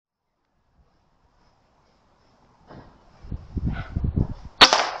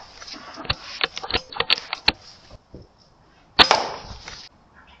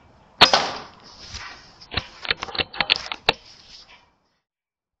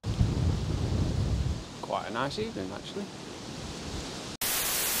quite a nice evening actually.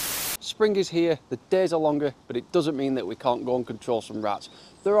 Spring is here, the days are longer, but it doesn't mean that we can't go and control some rats.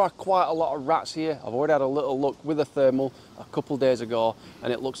 There are quite a lot of rats here. I've already had a little look with a thermal a couple of days ago,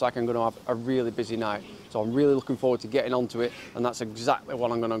 and it looks like I'm going to have a really busy night. So I'm really looking forward to getting onto it, and that's exactly what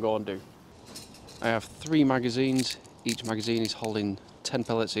I'm going to go and do. I have 3 magazines. Each magazine is holding 10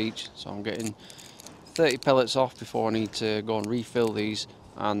 pellets each, so I'm getting 30 pellets off before I need to go and refill these,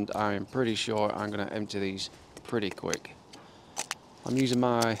 and I'm pretty sure I'm going to empty these pretty quick. I'm using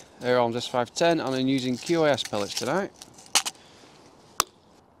my Air Arms S510 and I'm using QYS pellets tonight.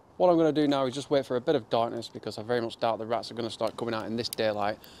 What I'm going to do now is just wait for a bit of darkness, because I very much doubt the rats are going to start coming out in this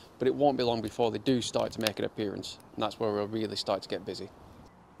daylight, but it won't be long before they do start to make an appearance, and that's where we'll really start to get busy.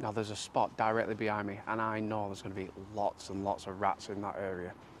 Now there's a spot directly behind me, and I know there's going to be lots and lots of rats in that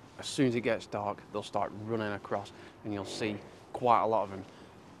area. As soon as it gets dark, they'll start running across and you'll see quite a lot of them.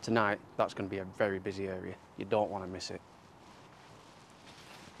 Tonight, that's going to be a very busy area. You don't want to miss it.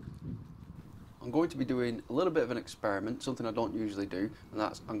 I'm going to be doing a little bit of an experiment, something I don't usually do, and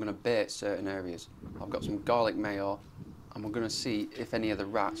that's I'm going to bait certain areas. I've got some garlic mayo, and we're going to see if any of the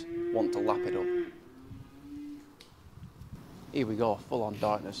rats want to lap it up. Here we go, full on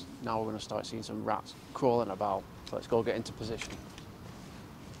darkness. Now we're going to start seeing some rats crawling about. So let's go get into position.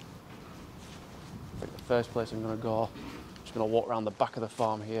 I think the first place I'm going to go, I'm just going to walk around the back of the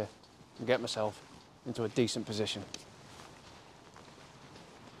farm here and get myself into a decent position.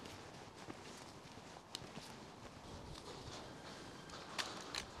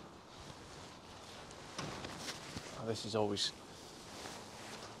 This is always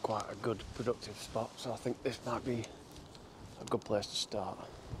quite a good productive spot, so I think this might be a good place to start.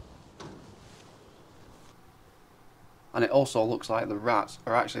 And it also looks like the rats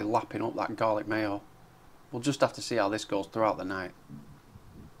are actually lapping up that garlic mayo. We'll just have to see how this goes throughout the night.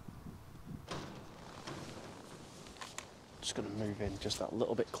 Just going to move in just that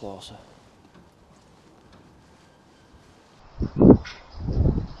little bit closer.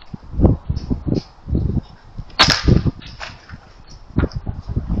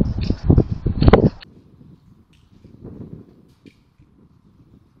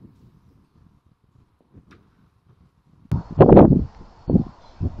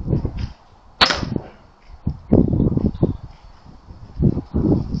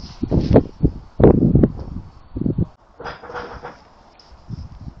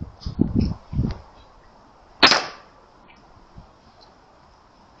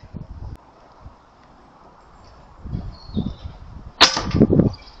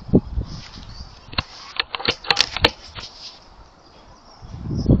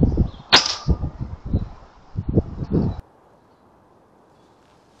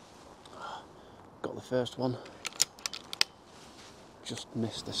 Got the first one, just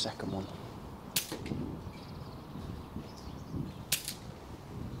missed the second one.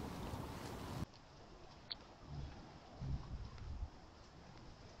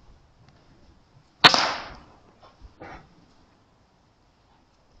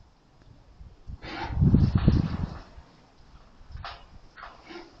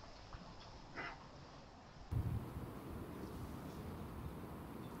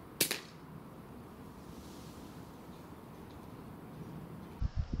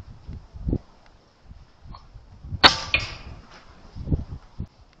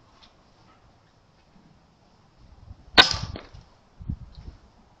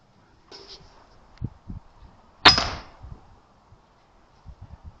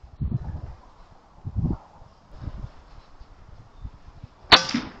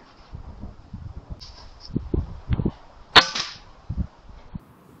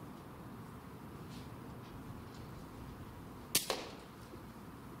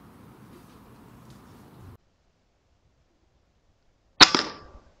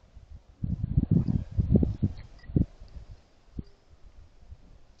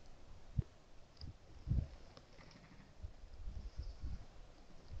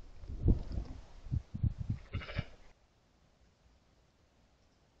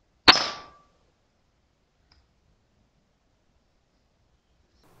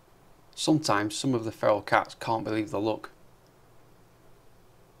 Sometimes some of the feral cats can't believe the luck.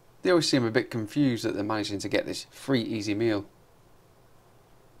 They always seem a bit confused that they're managing to get this free, easy meal.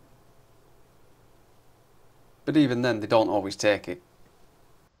 But even then, they don't always take it.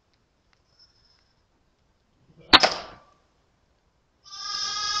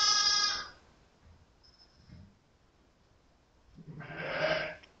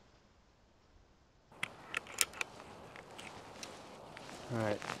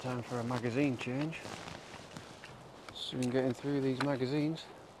 Right, time for a magazine change. Soon getting through these magazines.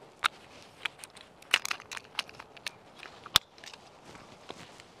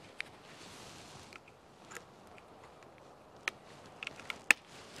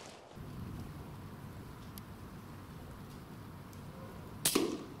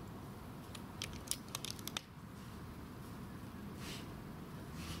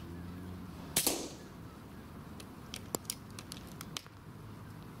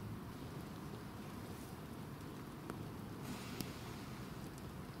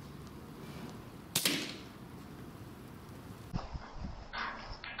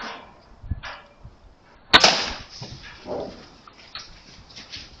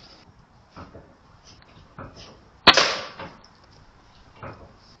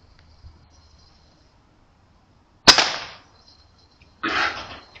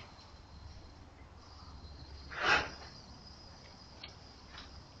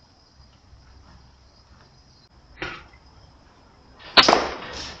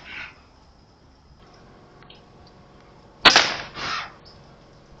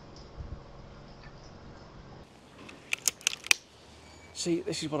 See,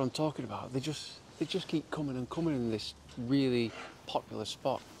 this is what I'm talking about. They just keep coming and coming in this really popular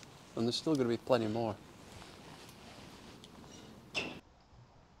spot, and there's still going to be plenty more.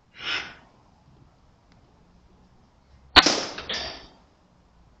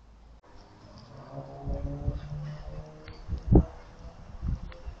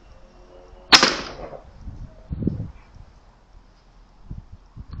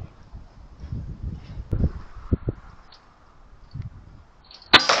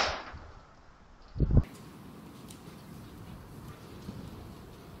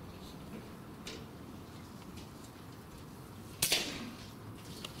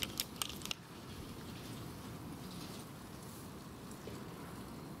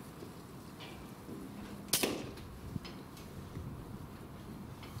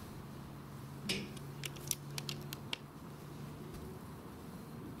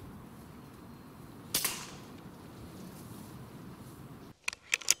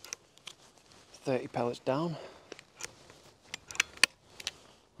 $30 pellets down.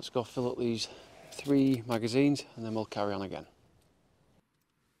 Let's go fill up these 3 magazines and then we'll carry on again.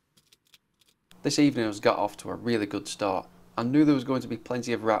 This evening has got off to a really good start. I knew there was going to be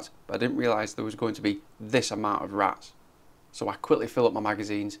plenty of rats, but I didn't realise there was going to be this amount of rats. So I quickly fill up my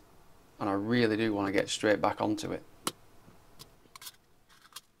magazines, and I really do want to get straight back onto it.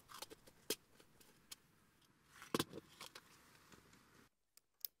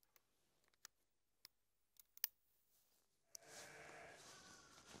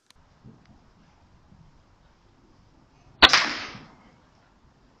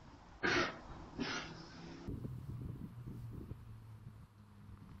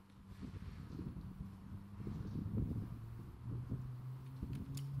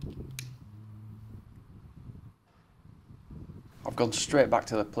 I've gone straight back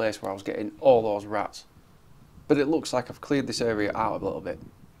to the place where I was getting all those rats. But it looks like I've cleared this area out a little bit,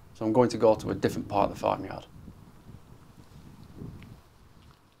 so I'm going to go to a different part of the farmyard.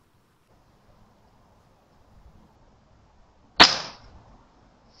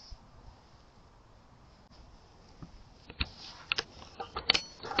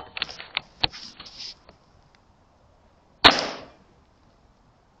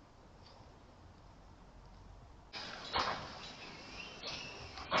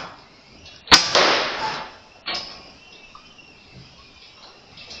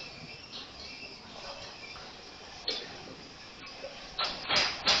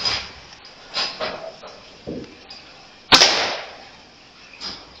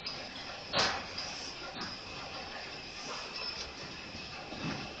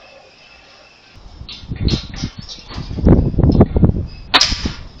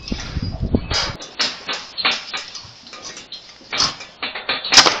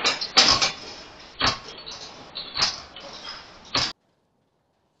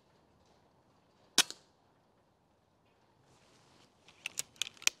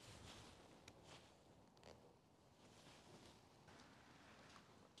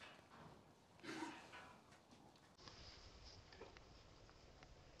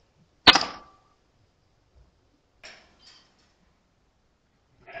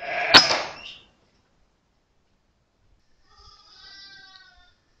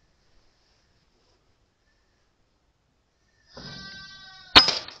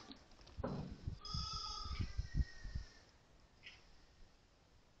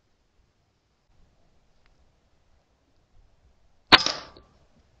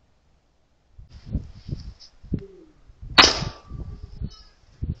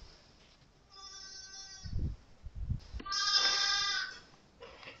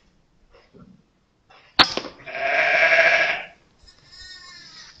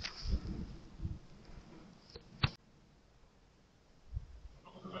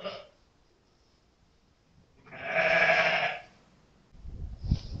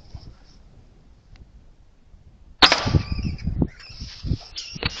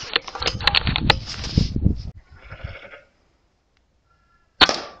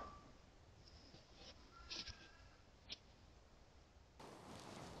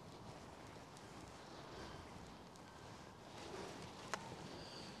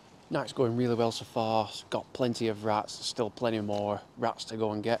 Night's going really well so far. It's got plenty of rats, still plenty more rats to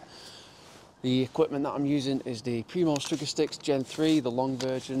go and get. The equipment that I'm using is the Primo Sugar Sticks Gen 3, the long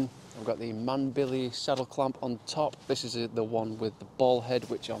version. I've got the Manbilly saddle clamp on top. This is the one with the ball head,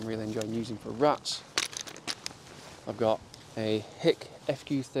 which I'm really enjoying using for rats. I've got a HIK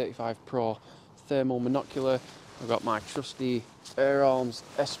FQ35 Pro thermal monocular. I've got my trusty Air Arms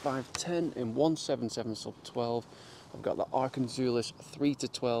S510 in 177 sub 12. I've got the Arkansas 3 to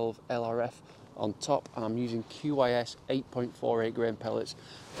 12 LRF on top, and I'm using QYS 8.48 grain pellets,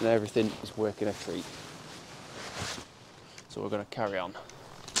 and everything is working a treat. So we're going to carry on.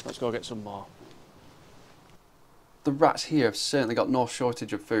 Let's go get some more. The rats here have certainly got no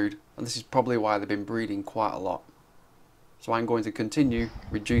shortage of food, and this is probably why they've been breeding quite a lot. So I'm going to continue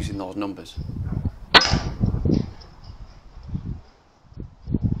reducing those numbers.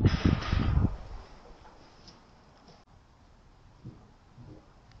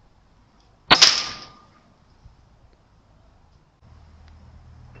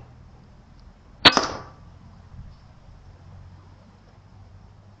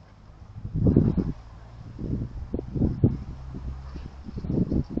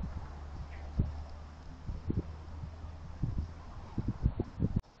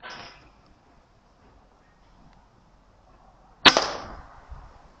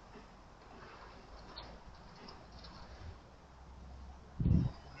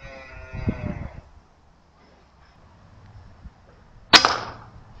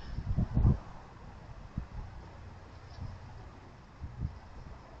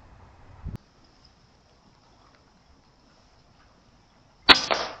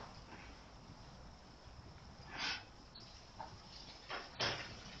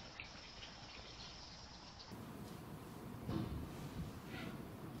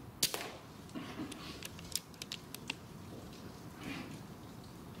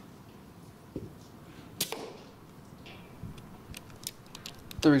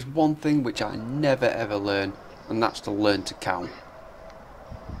 There is one thing which I never ever learn, and that's to learn to count.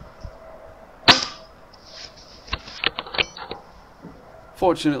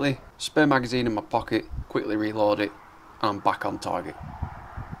 Fortunately, spare magazine in my pocket, quickly reload it, and I'm back on target.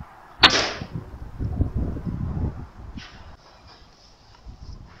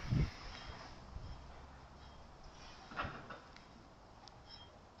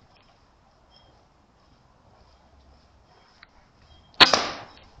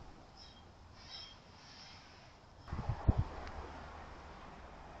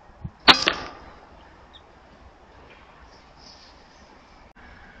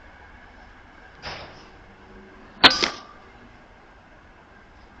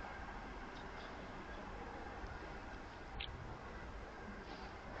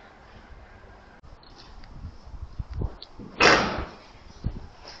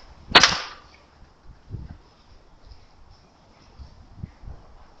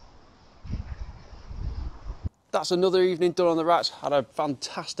 That's another evening done on the rats. Had a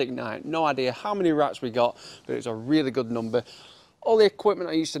fantastic night. No idea how many rats we got, but it's a really good number. All the equipment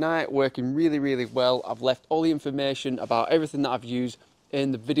I used tonight working really, really well. I've left all the information about everything that I've used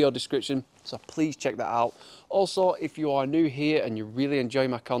in the video description, so please check that out. Also, if you are new here and you really enjoy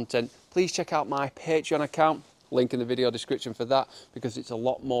my content, please check out my Patreon account. Link in the video description for that, because it's a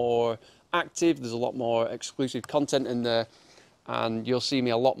lot more active. There's a lot more exclusive content in there, and you'll see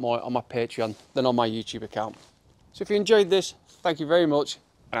me a lot more on my Patreon than on my YouTube account. So if you enjoyed this, thank you very much,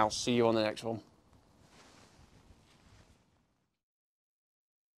 and I'll see you on the next one.